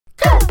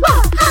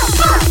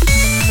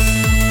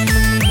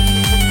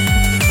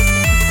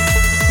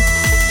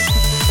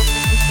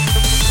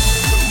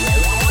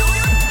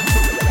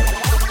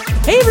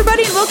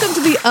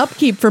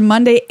upkeep for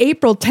Monday,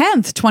 April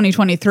 10th,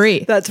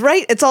 2023. That's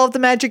right. It's all of the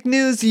Magic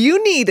news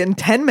you need in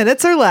 10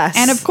 minutes or less.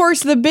 And of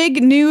course, the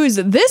big news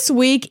this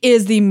week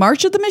is the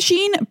March of the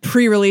Machine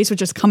pre-release,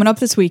 which is coming up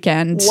this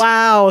weekend.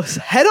 Wow.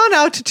 Head on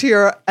out to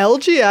your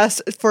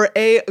LGS for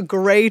a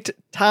great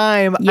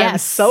time. Yes. I'm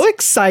so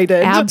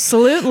excited.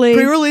 Absolutely.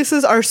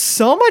 Pre-releases are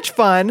so much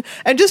fun.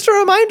 And just a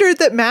reminder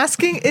that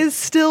masking is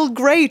still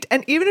great.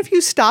 And even if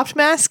you stopped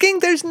masking,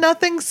 there's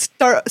nothing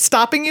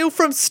stopping you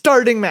from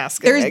starting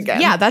masking again.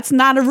 Yeah, that's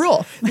not a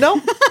rule.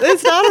 No,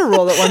 it's not a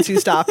rule that once you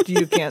stopped,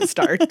 you can't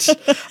start.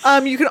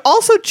 You can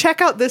also check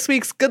out this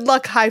week's Good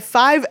Luck High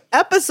Five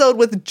episode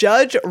with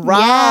Judge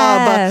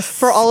Rob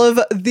for all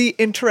of the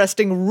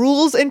interesting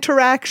rules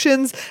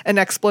interactions, an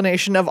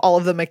explanation of all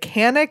of the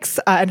mechanics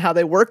and how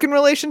they work in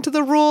relation to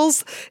the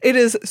rules. It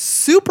is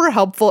super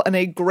helpful and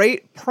a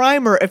great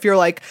primer if you're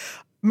like,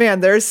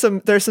 man, there's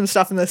some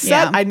stuff in this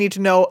set. I need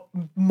to know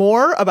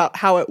more about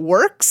how it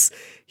works.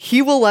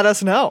 He will let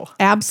us know.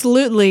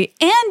 Absolutely.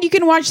 And you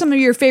can watch some of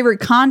your favorite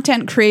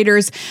content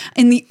creators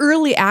in the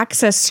early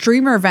access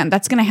streamer event.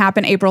 That's going to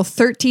happen April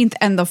 13th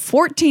and the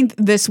 14th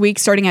this week,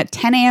 starting at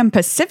 10 a.m.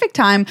 Pacific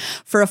time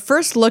for a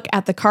first look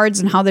at the cards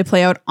and how they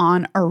play out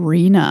on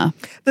Arena.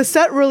 The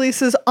set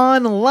releases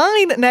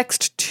online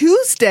next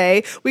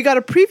Tuesday. We got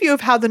a preview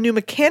of how the new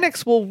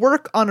mechanics will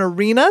work on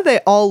Arena. They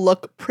all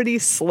look pretty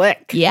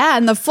slick. Yeah,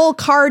 and the full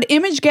card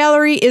image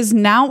gallery is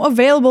now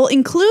available,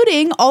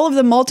 including all of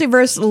the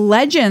Multiverse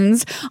Legends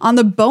on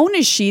the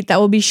bonus sheet that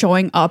will be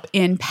showing up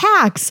in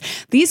packs.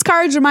 These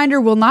cards,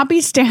 reminder, will not be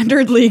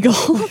standard legal,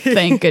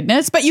 thank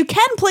goodness, but you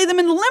can play them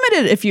in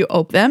limited if you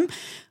open them.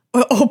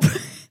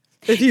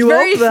 If you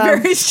open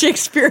them. Very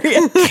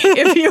Shakespearean.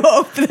 If you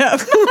open them.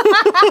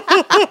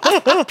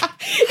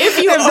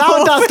 If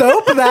thou dost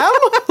open them.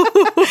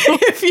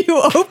 If you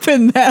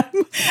open them.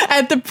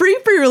 At the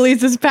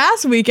pre-release this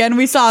past weekend,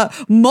 we saw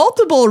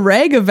multiple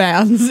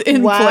Ragavans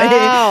in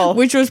play,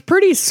 which was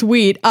pretty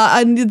sweet.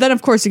 And then,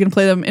 of course, you can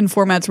play them in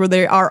formats where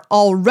they are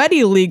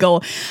already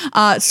legal.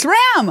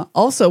 SRAM,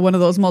 also one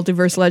of those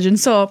Multiverse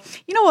Legends. So,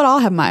 you know what I'll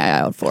have my eye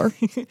out for.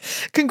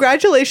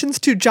 Congratulations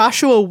to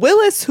Joshua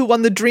Willis, who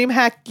won the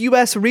DreamHack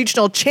U.S.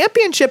 Regional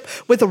Championship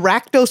with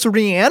Rakdos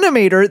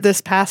Reanimator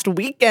this past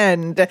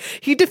weekend.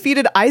 He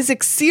defeated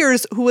Isaac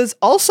Sears, who was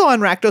also on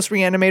Rakdos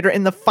Reanimator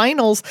in the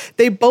finals.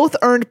 They both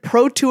earned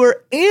Pro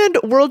Tour and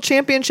World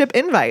Championship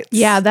invites.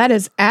 Yeah, that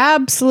is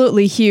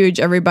absolutely huge,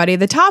 everybody.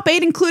 The top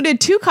 8 included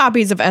 2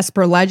 copies of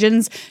Esper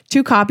Legends,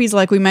 2 copies,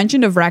 like we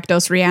mentioned, of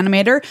Rakdos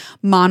Reanimator,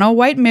 Mono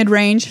White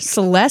Midrange,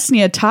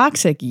 Celestia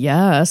Toxic,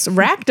 yes,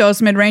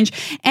 Rakdos Midrange,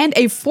 and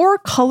a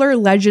 4-color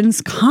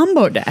Legends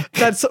combo deck.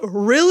 That's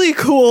really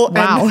cool.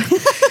 Wow.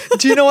 And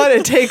do you know what?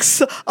 It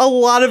takes a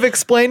lot of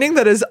explaining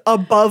that is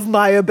above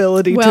my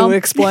ability to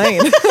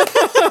explain.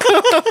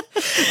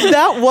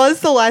 That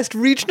was the last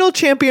regional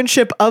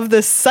championship of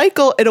this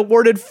cycle. It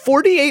awarded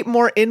 48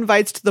 more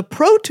invites to the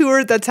Pro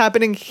Tour that's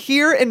happening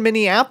here in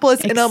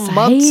Minneapolis in a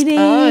month's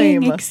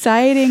time.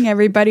 Exciting,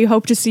 everybody.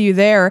 Hope to see you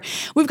there.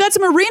 We've got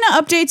some Arena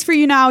updates for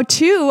you now,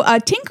 too.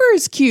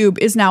 Tinker's Cube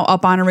is now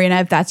up on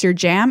Arena. If that's your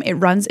jam, it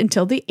runs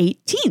until the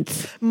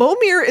 18th.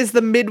 Momir is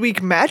the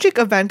midweek Magic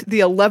event, the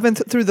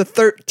 11th through the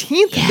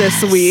 13th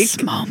this week.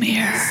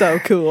 Momir. So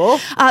cool.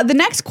 The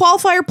next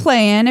qualifier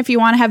play-in, if you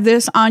want to have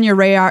this on your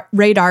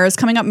radar, is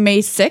coming up May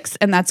 6th,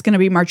 and that's going to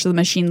be March of the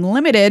Machine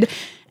Limited.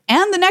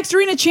 And the next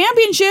Arena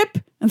Championship,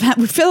 that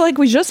we feel like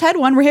we just had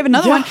one, we have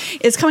another one,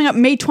 is coming up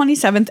May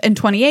 27th and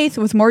 28th,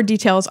 with more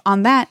details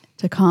on that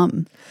to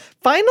come.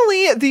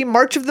 Finally, the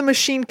March of the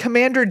Machine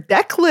Commander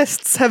deck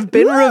lists have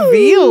been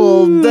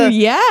revealed.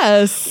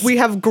 Yes. We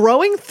have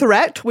Growing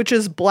Threat, which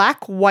is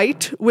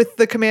black-white, with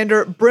the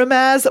commander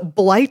Brimaz,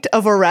 Blight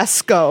of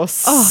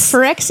Oreskos. Oh,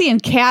 Phyrexian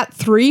Cat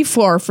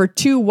 3/4 for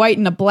 2 white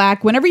and a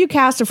black. Whenever you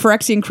cast a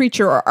Phyrexian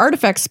creature or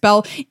artifact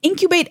spell,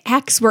 incubate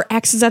X, where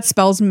X is that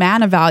spell's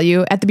mana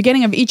value. At the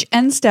beginning of each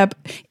end step,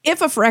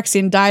 if a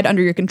Phyrexian died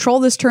under your control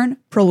this turn,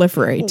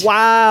 proliferate.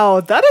 Wow,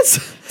 that's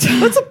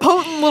a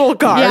potent little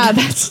card. Yeah,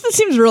 that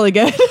seems really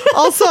good.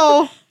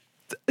 Also,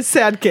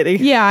 sad kitty.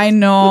 Yeah, I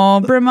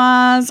know.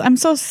 Brimaz, I'm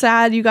so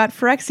sad you got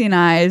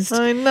Phyrexianized.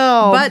 I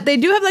know. But they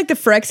do have like the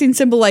Phyrexian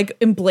symbol like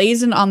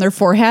emblazoned on their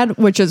forehead,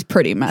 which is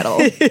pretty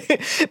metal.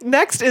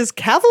 Next is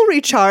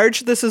Cavalry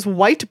Charge. This is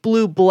white,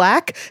 blue,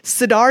 black.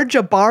 Sidar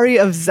Jabari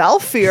of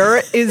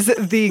Zalfir is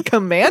the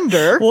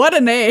commander. What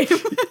a name.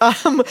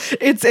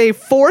 It's a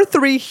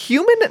 4/3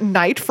 human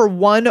knight for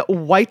 1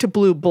 white,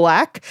 blue,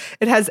 black.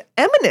 It has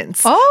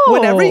Eminence.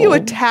 Whenever you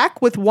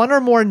attack with 1 or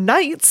more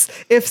knights,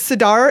 if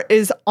Sidar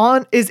is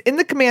in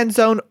the command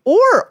zone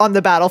or on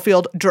the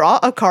battlefield, draw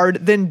a card,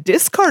 then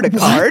discard a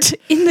card. What?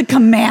 In the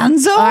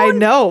command zone? I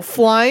know.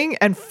 Flying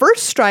and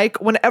first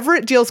strike, whenever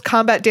it deals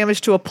combat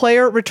damage to a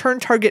player, return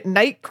target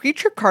knight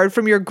creature card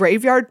from your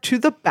graveyard to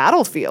the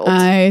battlefield.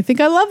 I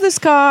think I love this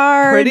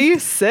card. Pretty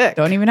sick.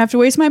 Don't even have to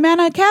waste my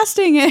mana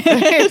casting it.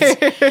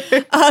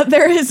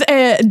 There is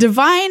a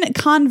Divine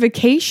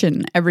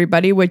Convocation,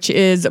 everybody, which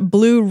is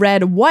blue,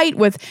 red, white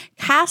with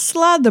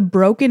Kasla the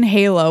Broken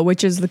Halo,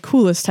 which is the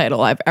coolest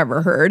title I've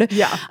ever heard.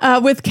 Yeah.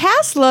 With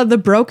Kasla, the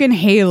Broken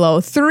Halo,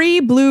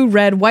 3 blue,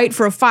 red, white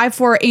for a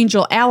 5/4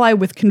 angel ally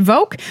with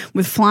Convoke,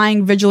 with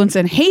flying, vigilance,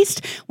 and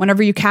haste.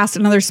 Whenever you cast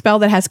another spell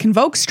that has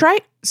Convoke, scry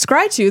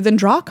 2, then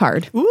draw a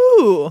card.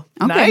 Ooh,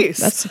 okay, nice.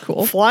 That's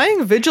cool.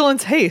 Flying,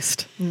 vigilance,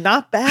 haste.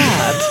 Not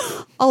bad.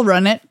 I'll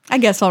run it. I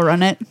guess I'll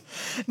run it.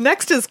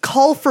 Next is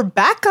Call for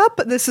Backup.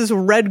 This is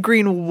red,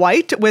 green,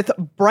 white with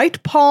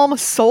Bright Palm,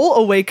 Soul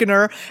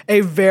Awakener,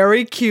 a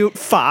very cute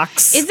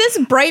fox. Is this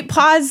Light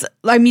Paw's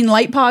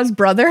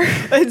brother?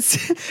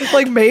 It's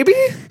like maybe?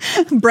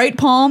 Bright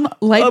Palm,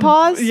 Light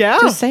Paws? Yeah.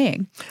 Just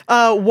saying.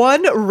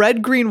 1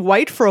 red, green,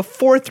 white for a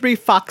 4/3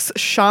 fox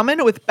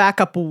shaman with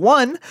backup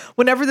 1.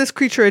 Whenever this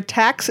creature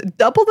attacks,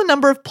 double the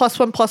number of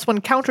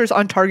 +1/+1 counters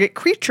on target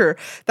creature.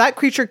 That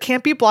creature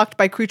can't be blocked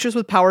by creatures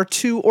with power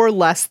 2 or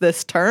less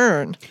this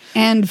turn.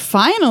 And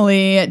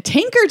finally,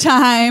 Tinker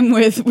Time,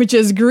 which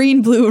is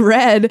green, blue,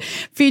 red,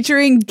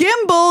 featuring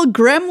Gimbal,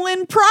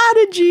 Gremlin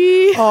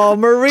Prodigy. Oh,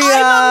 Maria.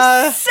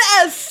 I'm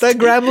obsessed. The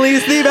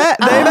Gremlins, they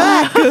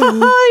back.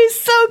 Oh,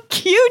 he's so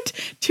cute.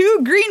 2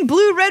 green,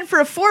 blue, red for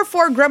a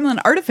 4/4 Gremlin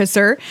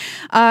Artificer.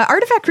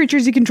 Artifact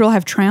creatures you control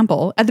have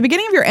trample. At the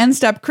beginning of your end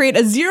step, create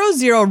a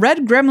 0/0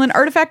 red Gremlin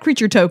artifact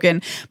creature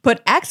token.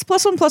 Put X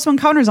 +1/+1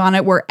 counters on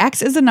it, where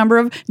X is the number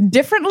of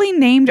differently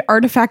named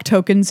artifact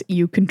tokens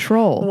you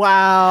control.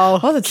 Wow.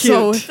 Oh, that's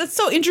so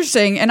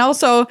interesting. And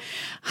also,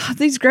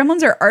 these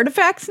gremlins are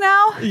artifacts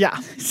now. Yeah. I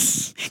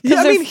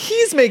mean,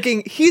 he's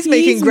making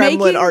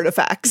gremlin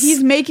artifacts.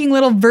 He's making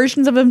little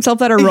versions of himself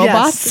that are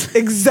robots. Yes,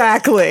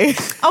 exactly.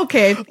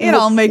 Okay, it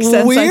all makes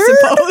sense, Weird, I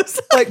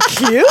suppose. But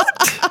cute.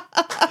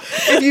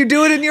 If you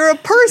do it and you're a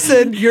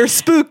person, you're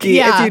spooky.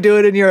 Yeah. If you do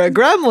it and you're a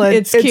gremlin,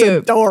 it's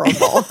cute.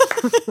 adorable.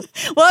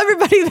 Well,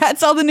 everybody,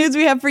 that's all the news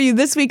we have for you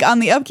this week on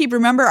The Upkeep.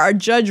 Remember, our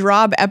Judge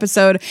Rob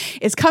episode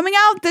is coming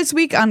out this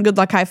week on Good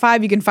Luck High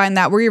Five. You can find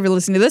that wherever you're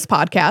listening to this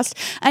podcast.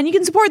 And you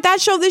can support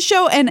that show, this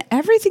show, and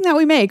everything that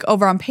we make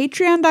over on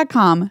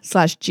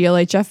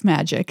patreon.com/GLHF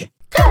Magic.